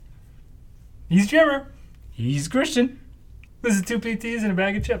He's Jimmer. He's Christian. This is 2 PTs and a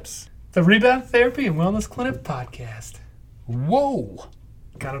bag of chips. The Rebound Therapy and Wellness Clinic podcast. Whoa.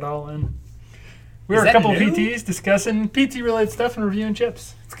 Got it all in. We're a couple of PTs discussing PT-related stuff and reviewing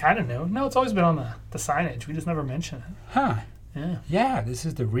chips. It's kind of new. No, it's always been on the signage. We just never mention it. Huh. Yeah. Yeah, this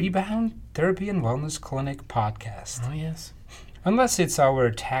is the Rebound Therapy and Wellness Clinic podcast. Oh, yes. Unless it's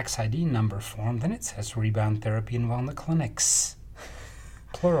our tax ID number form, then it says Rebound Therapy and Wellness Clinics.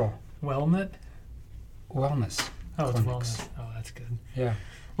 Plural. Wellness? Wellness. Oh, clinics. it's wellness. Oh, that's good. Yeah.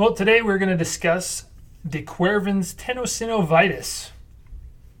 Well, today we're going to discuss de Quervain's tenosynovitis.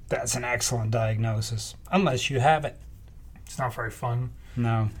 That's an excellent diagnosis. Unless you have it. It's not very fun.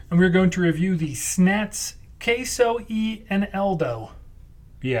 No. And we're going to review the SNATS Queso E and Eldo.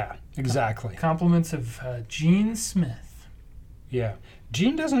 Yeah, exactly. Compliments of Gene Smith. Yeah.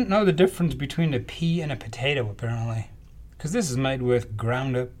 Gene doesn't know the difference between a pea and a potato, apparently. Because this is made with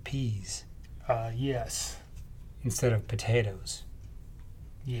ground up peas. Yes. Instead of potatoes.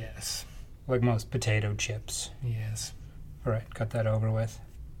 Yes. Like most potato chips. Yes. All right, got that over with.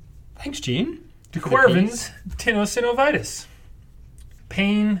 Thanks, Gene. De Quervain's tenosynovitis.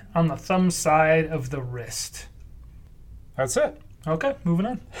 Pain on the thumb side of the wrist. That's it. Okay, moving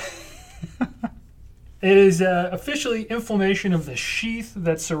on. It is officially inflammation of the sheath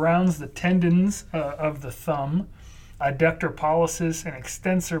that surrounds the tendons of the thumb, adductor pollicis and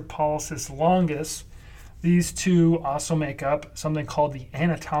extensor pollicis longus. These two also make up something called the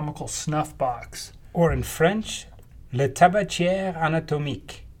anatomical snuff box. Or in French, le tabatière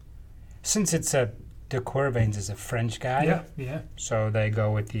anatomique. Since it's de Quervain's is a French guy, yeah. so they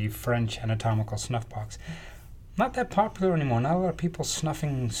go with the French anatomical snuff box. Not that popular anymore. Not a lot of people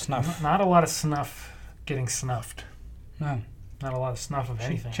snuffing snuff. Not a lot of snuff getting snuffed. No. Not a lot of snuff of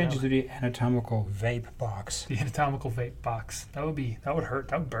anything. Change it really. to the anatomical vape box. The anatomical vape box. That would hurt.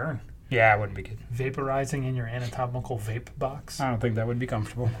 That would burn. Yeah, it wouldn't be good. Vaporizing in your anatomical vape box. I don't think that would be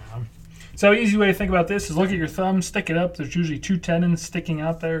comfortable. So easy way to think about this is look at your thumb, stick it up. There's usually two tendons sticking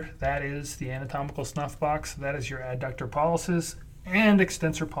out there. That is the anatomical snuff box. That is your adductor pollicis and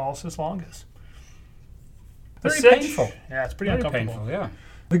extensor pollicis longus. Very painful. Yeah, it's pretty Very uncomfortable. painful, yeah.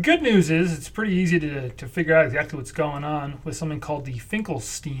 The good news is it's pretty easy to figure out exactly what's going on with something called the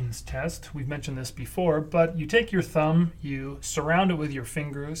Finkelstein's test. We've mentioned this before, but you take your thumb, you surround it with your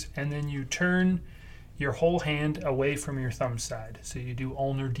fingers, and then you turn your whole hand away from your thumb side. So you do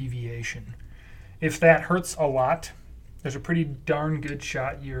ulnar deviation. If that hurts a lot, there's a pretty darn good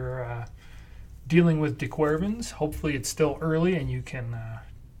shot you're dealing with de Quervain's. Hopefully it's still early and you can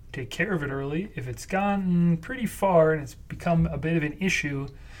take care of it early. If it's gone pretty far and it's become a bit of an issue,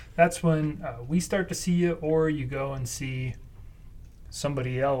 that's when we start to see you, or you go and see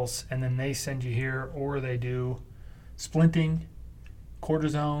somebody else and then they send you here, or they do splinting,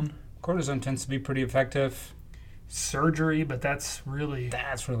 cortisone. Cortisone tends to be pretty effective. Surgery, but that's really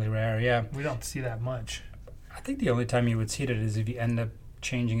rare, yeah. We don't see that much. I think the only time you would see it is if you end up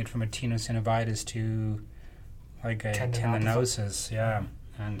changing it from a tenosynovitis to like a tendinosis, yeah.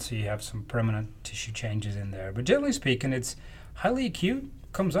 And so you have some permanent tissue changes in there. But generally speaking, it's highly acute,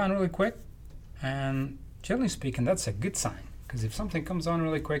 comes on really quick, and generally speaking, that's a good sign. Because if something comes on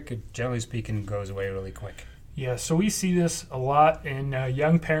really quick, it generally speaking goes away really quick. Yeah, so we see this a lot in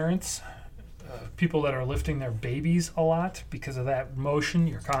young parents, people that are lifting their babies a lot. Because of that motion,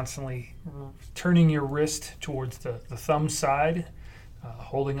 you're constantly turning your wrist towards the thumb side,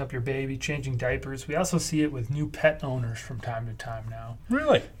 holding up your baby, changing diapers. We also see it with new pet owners from time to time now.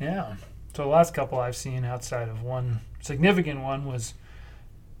 Really? Yeah. So the last couple I've seen outside of one significant one was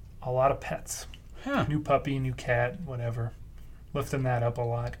a lot of pets. Huh. New puppy, new cat, whatever. Lifting that up a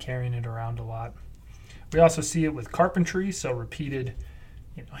lot, carrying it around a lot. We also see it with carpentry, so repeated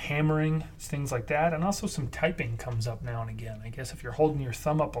hammering, things like that. And also some typing comes up now and again. I guess if you're holding your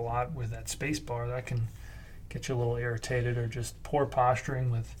thumb up a lot with that space bar, that can get you a little irritated, or just poor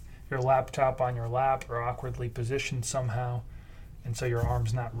posturing with your laptop on your lap or awkwardly positioned somehow, and so your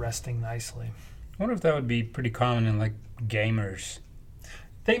arm's not resting nicely. I wonder if that would be pretty common in like gamers.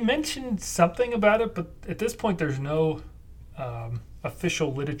 They mentioned something about it, but at this point there's no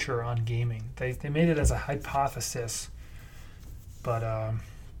official literature on gaming. They made it as a hypothesis, but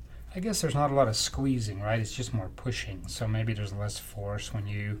I guess there's not a lot of squeezing, right? It's just more pushing, so maybe there's less force when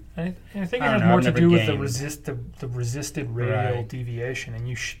you... I think it has more to do with the resisted radial deviation, and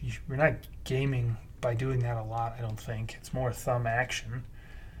you're not gaming by doing that a lot, I don't think. It's more thumb action.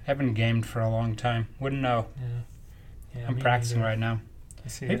 Haven't gamed for a long time. Wouldn't know. Yeah, I'm practicing right now.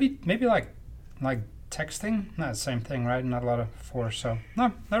 Maybe like texting? Not the same thing, right? Not a lot of force, so...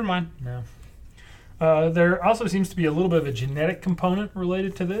 No, never mind. No. There also seems to be a little bit of a genetic component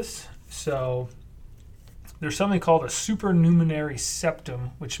related to this. So there's something called a supernumerary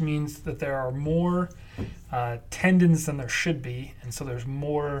septum, which means that there are more tendons than there should be, and so there's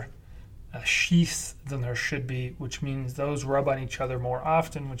more sheaths than there should be, which means those rub on each other more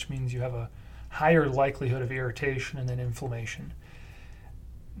often, which means you have a higher likelihood of irritation and then inflammation.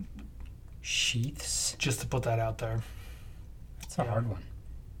 Sheaths? Just to put that out there. That's a hard one.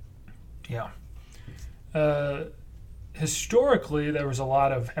 Yeah. Historically, there was a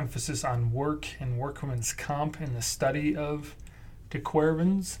lot of emphasis on work and workman's comp in the study of de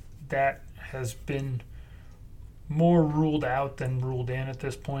Quervain's. That has been more ruled out than ruled in at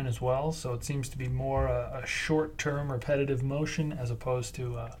this point as well. So it seems to be more a short-term repetitive motion as opposed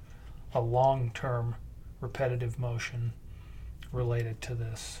to a long-term repetitive motion related to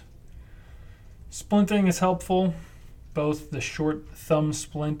this. Splinting is helpful, both the short thumb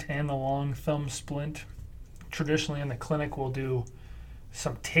splint and the long thumb splint. Traditionally in the clinic, we'll do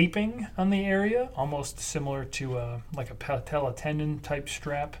some taping on the area, almost similar to like a patella tendon type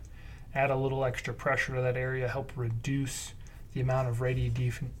strap. Add a little extra pressure to that area, help reduce the amount of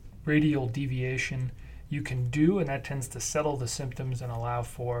radial deviation you can do, and that tends to settle the symptoms and allow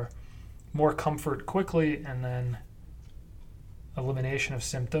for more comfort quickly and then elimination of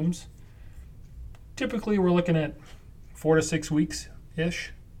symptoms. Typically, we're looking at 4 to 6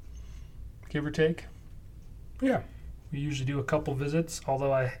 weeks-ish, give or take. Yeah. We usually do a couple visits,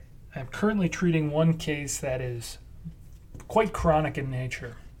 although I am currently treating one case that is quite chronic in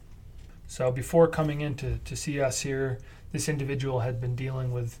nature. So before coming in to see us here, this individual had been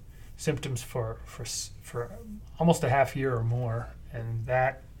dealing with symptoms for almost a half year or more, and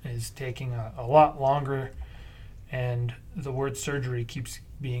that is taking a lot longer, and the word surgery keeps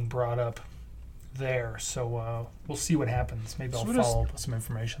being brought up there. So we'll see what happens. Maybe I'll follow up with some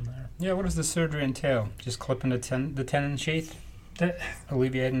information there. Yeah, what does the surgery entail? Just clipping the tendon sheath?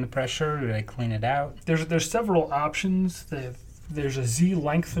 Alleviating the pressure? Do they clean it out? There's several options. There's a Z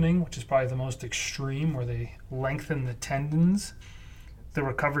lengthening, which is probably the most extreme, where they lengthen the tendons. The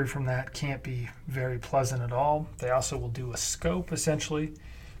recovery from that can't be very pleasant at all. They also will do a scope, essentially,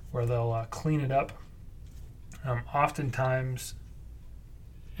 where they'll clean it up. Oftentimes,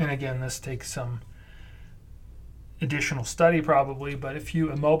 and again, this takes some additional study probably, but if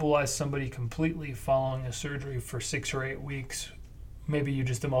you immobilize somebody completely following a surgery for 6 or 8 weeks, maybe you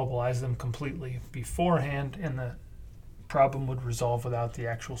just immobilize them completely beforehand, and the problem would resolve without the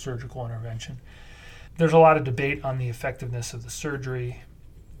actual surgical intervention. There's a lot of debate on the effectiveness of the surgery,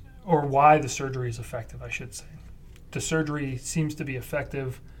 or why the surgery is effective, I should say. The surgery seems to be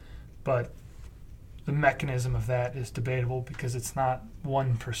effective, but the mechanism of that is debatable because it's not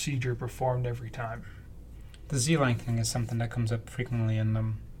one procedure performed every time. The Z lengthening is something that comes up frequently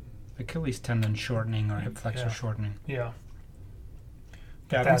in Achilles tendon shortening or hip flexor shortening. Yeah.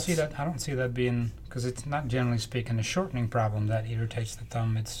 Yeah, I don't see that being, because it's not generally speaking a shortening problem that irritates the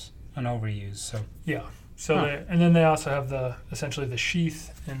thumb. It's an overuse. So yeah. So and then they also have essentially the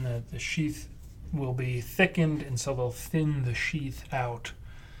sheath, and the sheath will be thickened, and so they'll thin the sheath out,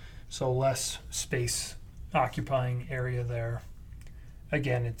 so less space occupying area there.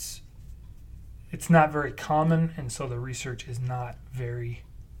 Again, it's not very common, and so the research is not very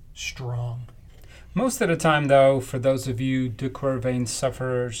strong. Most of the time, though, for those of you de Quervain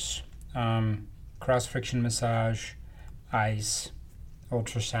sufferers, cross-friction massage, ice,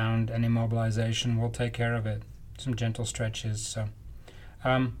 ultrasound, and immobilization will take care of it. Some gentle stretches. So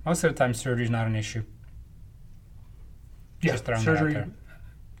most of the time, surgery is not an issue. Yeah, just throwing surgery. that out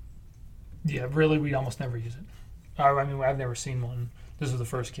there. Yeah, really, we almost never use it. I mean, I've never seen one. This is the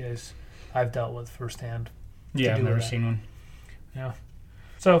first case I've dealt with firsthand. Yeah, I've never seen one. Yeah.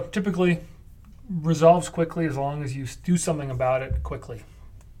 So typically resolves quickly as long as you do something about it quickly.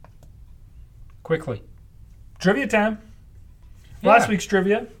 Trivia time. Yeah. Last week's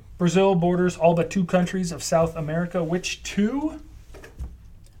trivia. Brazil borders all but 2 countries of South America. Which 2?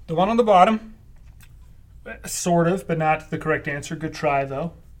 The one on the bottom. Sort of, but not the correct answer. Good try,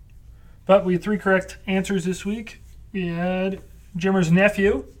 though. But we had 3 correct answers this week. We had Jimmer's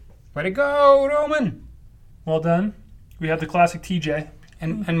nephew. Way to go, Roman. Well done. We had the classic TJ.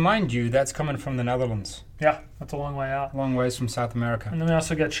 And mind you, that's coming from the Netherlands. Yeah, that's a long way out. A long ways from South America. And then we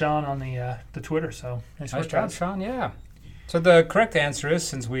also got Sean on the Twitter, so nice job, Sean, yeah. So the correct answer is,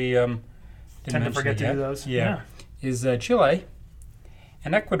 since we didn't tend to forget to do those. Yeah. Is Chile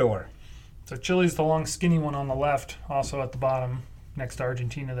and Ecuador. So Chile's the long, skinny one on the left, also at the bottom, next to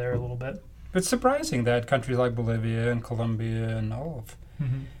Argentina there a little bit. It's surprising that countries like Bolivia and Colombia and all of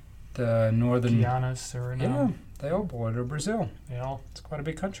the northern... Guyana, Suriname. Yeah, they all border Brazil. Yeah. It's quite a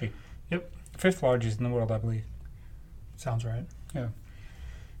big country. Yep. 5th largest in the world, I believe. Sounds right. Yeah.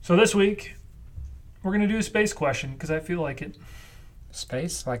 So this week, we're going to do a space question because I feel like it.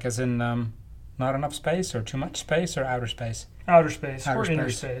 Space? Like as in not enough space or too much space or outer space? Outer space or inner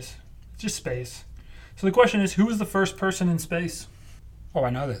space. Just space. So the question is, who was the first person in space? Oh,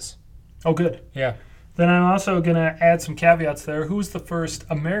 I know this. Oh, good. Yeah. Then I'm also going to add some caveats there. Who was the first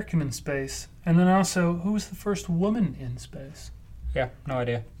American in space? And then also, who was the first woman in space? Yeah, no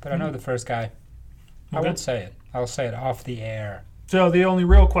idea. But I know the first guy. I won't say it. I'll say it off the air. So the only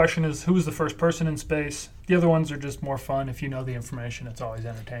real question is, who was the first person in space? The other ones are just more fun. If you know the information, it's always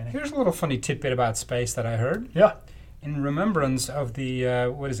entertaining. Here's a little funny tidbit about space that I heard. Yeah. In remembrance of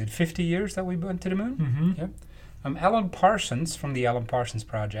the, 50 years that we went to the moon? Mm-hmm. Yeah. Alan Parsons from the Alan Parsons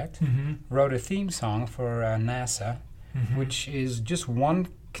Project wrote a theme song for NASA, which is just one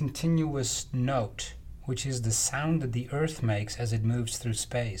continuous note, which is the sound that the Earth makes as it moves through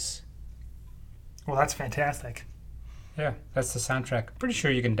space. Well, that's fantastic. Yeah, that's the soundtrack. Pretty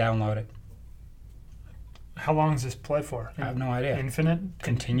sure you can download it. How long does this play for? I have no idea. Infinite?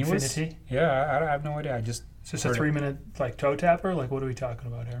 Continuous? Infinity? Yeah, I have no idea. Is this a 3-minute toe tapper? Like, what are we talking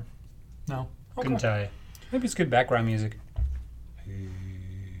about here? No? Okay. Couldn't tell you. Maybe it's good background music.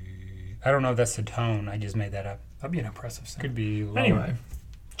 I don't know if that's the tone. I just made that up. That'd be an impressive sound. Could be lower. Anyway.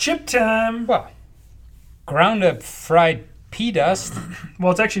 Chip time! Well, ground up fried pea dust.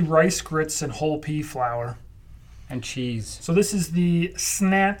 Well, it's actually rice grits and whole pea flour. And cheese. So this is the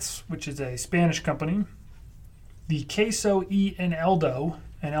Snats, which is a Spanish company. The Queso y Eneldo.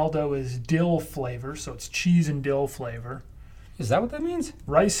 Eneldo is dill flavor, so it's cheese and dill flavor. Is that what that means?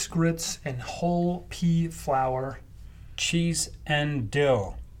 Rice grits and whole pea flour. Cheese and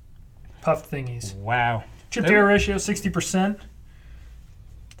dill. Puffed thingies. Wow. Chip to air ratio, 60%.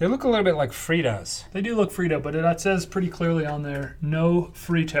 They look a little bit like Fritos. They do look Frito, but it says pretty clearly on there, no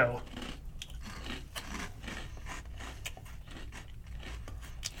Frito.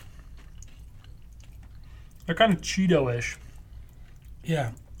 They're kind of Cheeto-ish.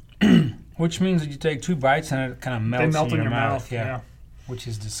 Yeah. Which means that you take 2 bites and it kind of melts in your mouth. Yeah. Which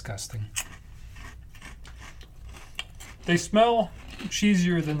is disgusting. They smell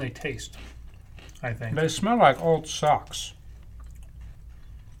cheesier than they taste, I think. They smell like old socks.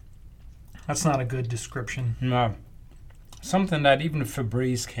 That's not a good description. No. Something that even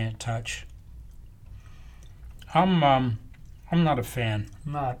Febreze can't touch. I'm not a fan.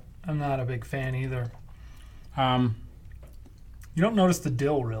 I'm not a big fan either. You don't notice the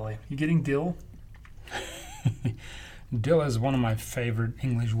dill, really. You getting dill? Dill is one of my favorite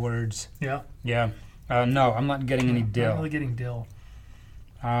English words. Yeah? Yeah. No, I'm not getting any dill. I'm not really getting dill.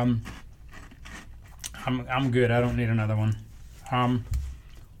 I'm good. I don't need another one.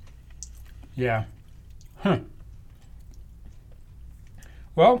 Yeah. Huh.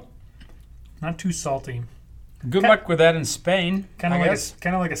 Well, not too salty. Good luck with that in Spain. Kind of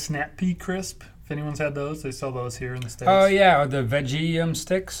like a Snap Pea Crisp. If anyone's had those, they sell those here in the States. Oh yeah, or the veggie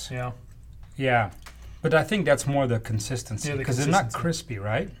sticks. Yeah. Yeah, but I think that's more the consistency because they're not crispy,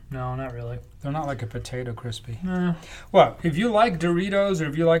 right? No, not really. They're not like a potato crispy. No. Well, if you like Doritos or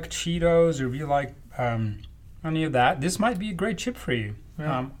if you like Cheetos or if you like any of that, this might be a great chip for you.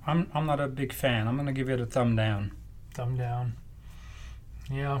 Yeah. I'm not a big fan. I'm gonna give it a thumb down. Thumb down.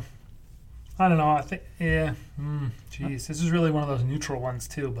 Yeah. I don't know. I think Geez, this is really one of those neutral ones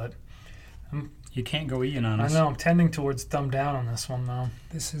too, but you can't go eating on us. I know. I'm tending towards thumb down on this one though.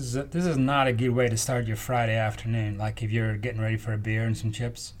 This is not a good way to start your Friday afternoon. Like if you're getting ready for a beer and some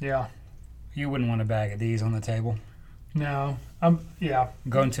chips. Yeah. You wouldn't want a bag of these on the table. No. Yeah.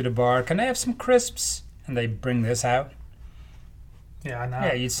 Going to the bar. Can I have some crisps? And they bring this out. Yeah. No.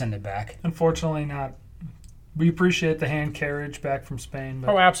 Yeah, you'd send it back. Unfortunately, not. We appreciate the hand carriage back from Spain.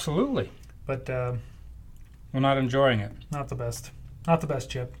 But, oh, absolutely. But we're not enjoying it. Not the best. Not the best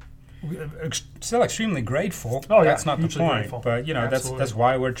chip. Still extremely grateful. Oh, yeah. That's not the point. Grateful. But, that's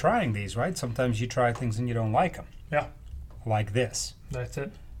why we're trying these, right? Sometimes you try things and you don't like them. Yeah. Like this. That's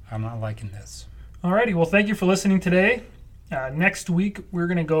it. I'm not liking this. Alrighty. Well, thank you for listening today. Next week, we're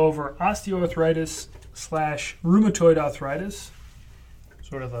going to go over osteoarthritis/rheumatoid arthritis.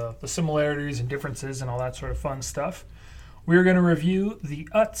 Sort of the similarities and differences and all that sort of fun stuff. We're going to review the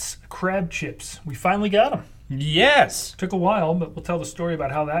Utz crab chips. We finally got them. Yes. Took a while, but we'll tell the story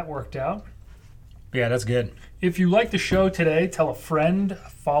about how that worked out. Yeah, that's good. If you like the show today, tell a friend,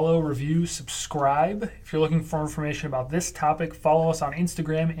 follow, review, subscribe. If you're looking for information about this topic, follow us on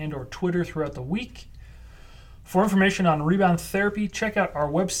Instagram and or Twitter throughout the week. For information on rebound therapy, check out our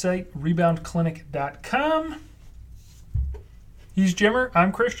website, reboundclinic.com. He's Jimmer.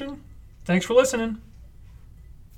 I'm Christian. Thanks for listening.